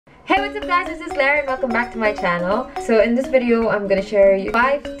Hey, what's up guys, this is Lara and welcome back to my channel. So in this video, I'm gonna share you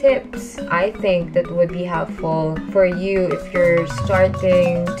 5 tips I think that would be helpful for you if you're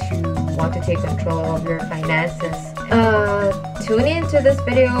starting to want to take control of your finances. Tune into this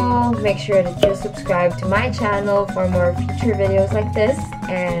video, make sure that you subscribe to my channel for more future videos like this,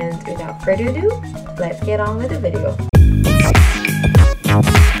 and without further ado, let's get on with the video.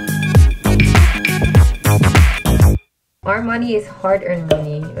 Our money is hard-earned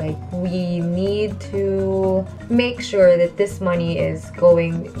money. Like, we need to make sure that this money is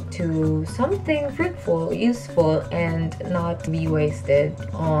going to something fruitful, useful, and not be wasted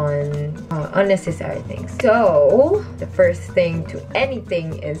on unnecessary things. So, the first thing to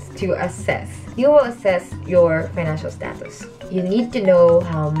anything is to assess. You will assess your financial status. You need to know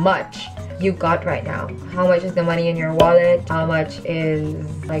how much you got right now. How much is the money in your wallet? How much is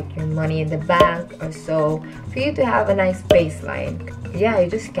like your money in the bank or so, for you to have a nice baseline. Yeah, you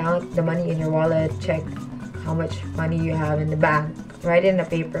just count the money in your wallet, check how much money you have in the bank, write it in a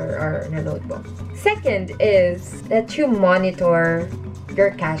paper or in a notebook. Second is that you monitor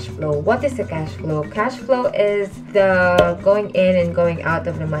your cash flow. What is the cash flow? Cash flow is the going in and going out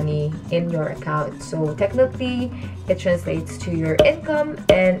of the money in your account. So technically, it translates to your income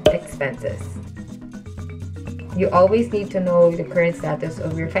and expenses. You always need to know the current status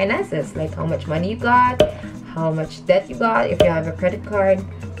of your finances, like how much money you got, how much debt you got. If you have a credit card,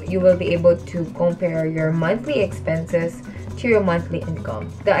 you will be able to compare your monthly expenses to your monthly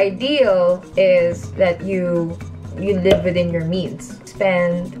income. The ideal is that you live within your means.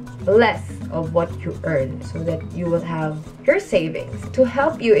 Spend less of what you earn so that you will have your savings. To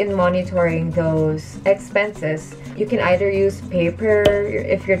help you in monitoring those expenses, you can either use paper.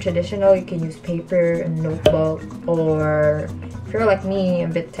 If you're traditional, you can use paper and notebook, or if you're like me, a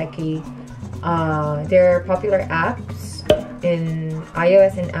bit techie, there are popular apps in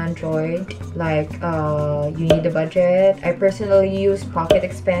iOS and Android, like You Need a Budget. I personally use Pocket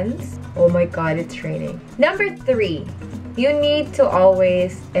Expense. Oh my god, it's raining. Number 3, you need to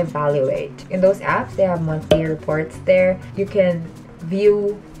always evaluate. In those apps, they have monthly reports there. You can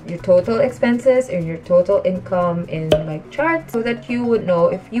view your total expenses and your total income in like charts so that you would know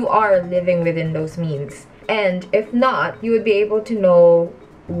if you are living within those means. And if not, you would be able to know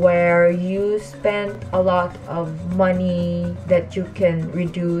where you spent a lot of money that you can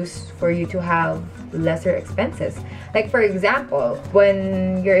reduce for you to have lesser expenses. Like, for example,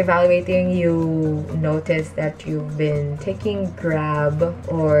 when you're evaluating, you notice that you've been taking Grab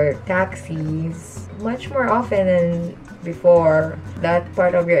or taxis much more often than before. That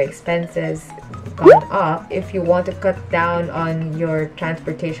part of your expenses gone up. If you want to cut down on your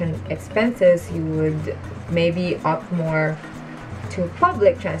transportation expenses, you would maybe opt more to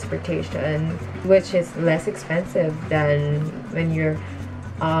public transportation, which is less expensive than when you're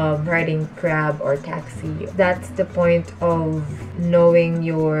riding Grab or taxi. That's the point of knowing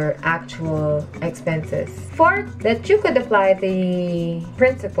your actual expenses. Fourth, that you could apply the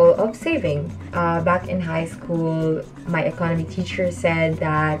principle of saving. Back in high school, my economy teacher said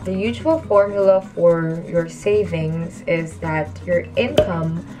that the usual formula for your savings is that your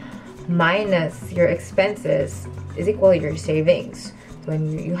income minus your expenses is equal to your savings. So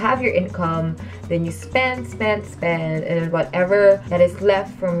when you have your income, then you spend, and then whatever that is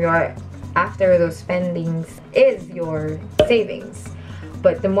left from your after those spendings is your savings.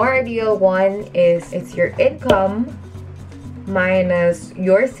 But the more ideal one is it's your income minus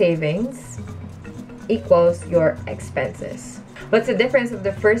your savings equals your expenses. What's the difference of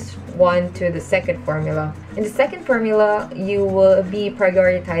the first one to the second formula? In the second formula, you will be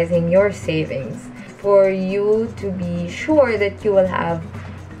prioritizing your savings. For you to be sure that you will have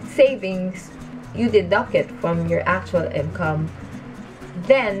savings, you deduct it from your actual income.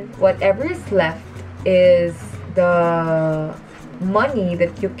 Then, whatever is left is the money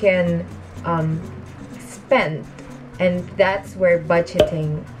that you can spend. And that's where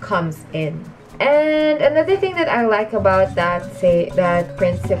budgeting comes in. And another thing that I like about that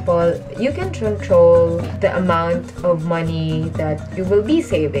principle, you can control the amount of money that you will be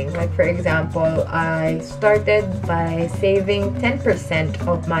saving. Like, for example, I started by saving 10%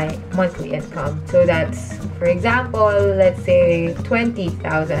 of my monthly income. So that's, for example, let's say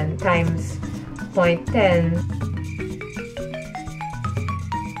 20,000 times 0.10.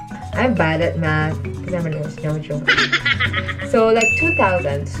 I'm bad at math because I'm a nurse, no joke. So like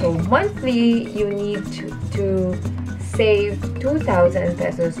 2,000. So monthly, you need to save 2,000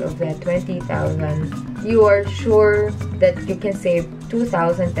 pesos of that 20,000. You are sure that you can save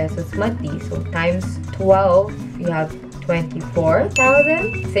 2,000 pesos monthly. So times 12, you have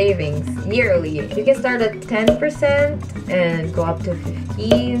 24,000 savings yearly. You can start at 10% and go up to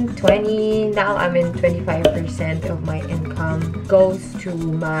 15, 20. Now I'm in 25% of my income goes to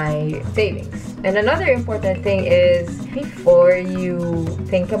my savings. And another important thing is, before you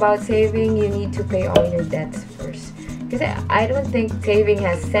think about saving, you need to pay all your debts first. Because I don't think saving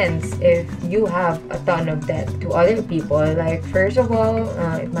has sense if you have a ton of debt to other people. Like, first of all,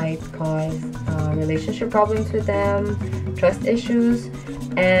 it might cause relationship problems with them, trust issues,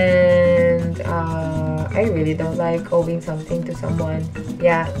 and I really don't like owing something to someone.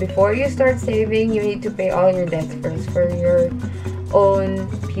 Yeah, before you start saving, you need to pay all your debts first for your own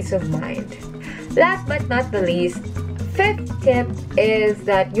peace of mind. Last but not the least, fifth tip is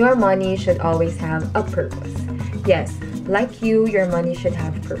that your money should always have a purpose. Yes, like you, your money should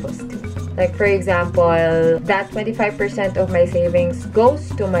have purpose too. Like, for example, that 25% of my savings goes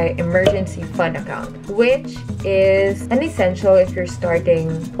to my emergency fund account, which is an essential if you're starting.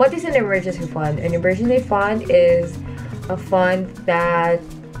 What is an emergency fund? An emergency fund is a fund that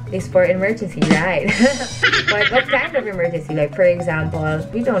is for emergency, right? But what kind of emergency? Like, for example,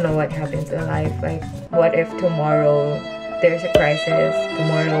 we don't know what happens in life. Like, what if tomorrow there's a crisis?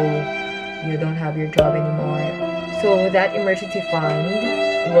 Tomorrow you don't have your job anymore. So that emergency fund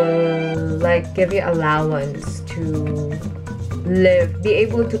will like give you allowance to be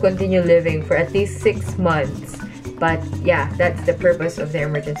able to continue living for at least 6 months. But yeah, that's the purpose of the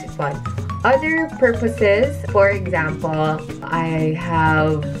emergency fund. Other purposes, for example, I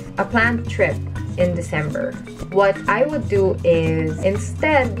have a planned trip in December. What I would do is,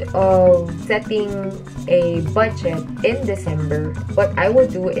 instead of setting a budget in December, what I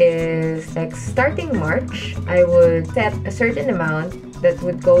would do is, like, starting March, I would set a certain amount that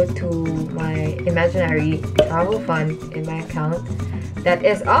would go to my imaginary travel fund in my account that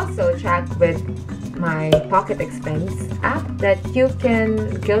is also tracked with my pocket expense app that you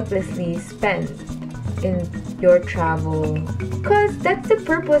can guiltlessly spend in your travel, because that's the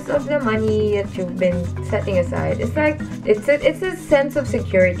purpose of the money that you've been setting aside. It's like it's a sense of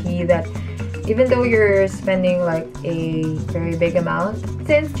security that even though you're spending like a very big amount,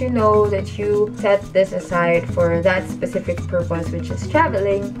 since you know that you set this aside for that specific purpose, which is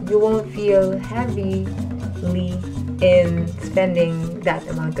traveling, you won't feel heavily in spending that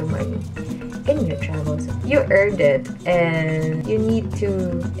amount of money in your travels. You earned it and you need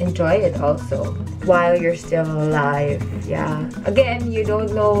to enjoy it also while you're still alive. Yeah, again, you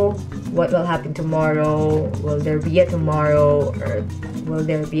don't know what will happen tomorrow. Will there be a tomorrow, or will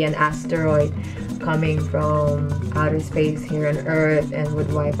there be an asteroid coming from outer space here on Earth and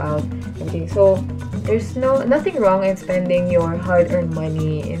would wipe out everything? So there's nothing wrong in spending your hard-earned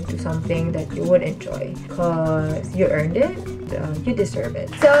money into something that you would enjoy, because you earned it. You deserve it.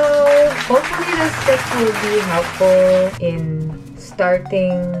 So hopefully this tip will be helpful in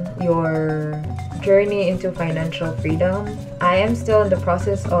starting your journey into financial freedom. I am still in the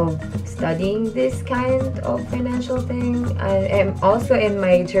process of studying this kind of financial thing. I am also in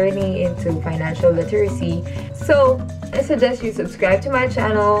my journey into financial literacy. So I suggest you subscribe to my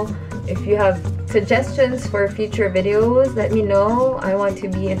channel. If you have suggestions for future videos, let me know. I want to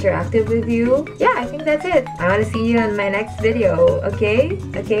be interactive with you. Yeah, I think that's it. I want to see you in my next video. Okay?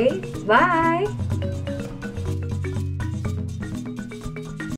 Okay? Bye!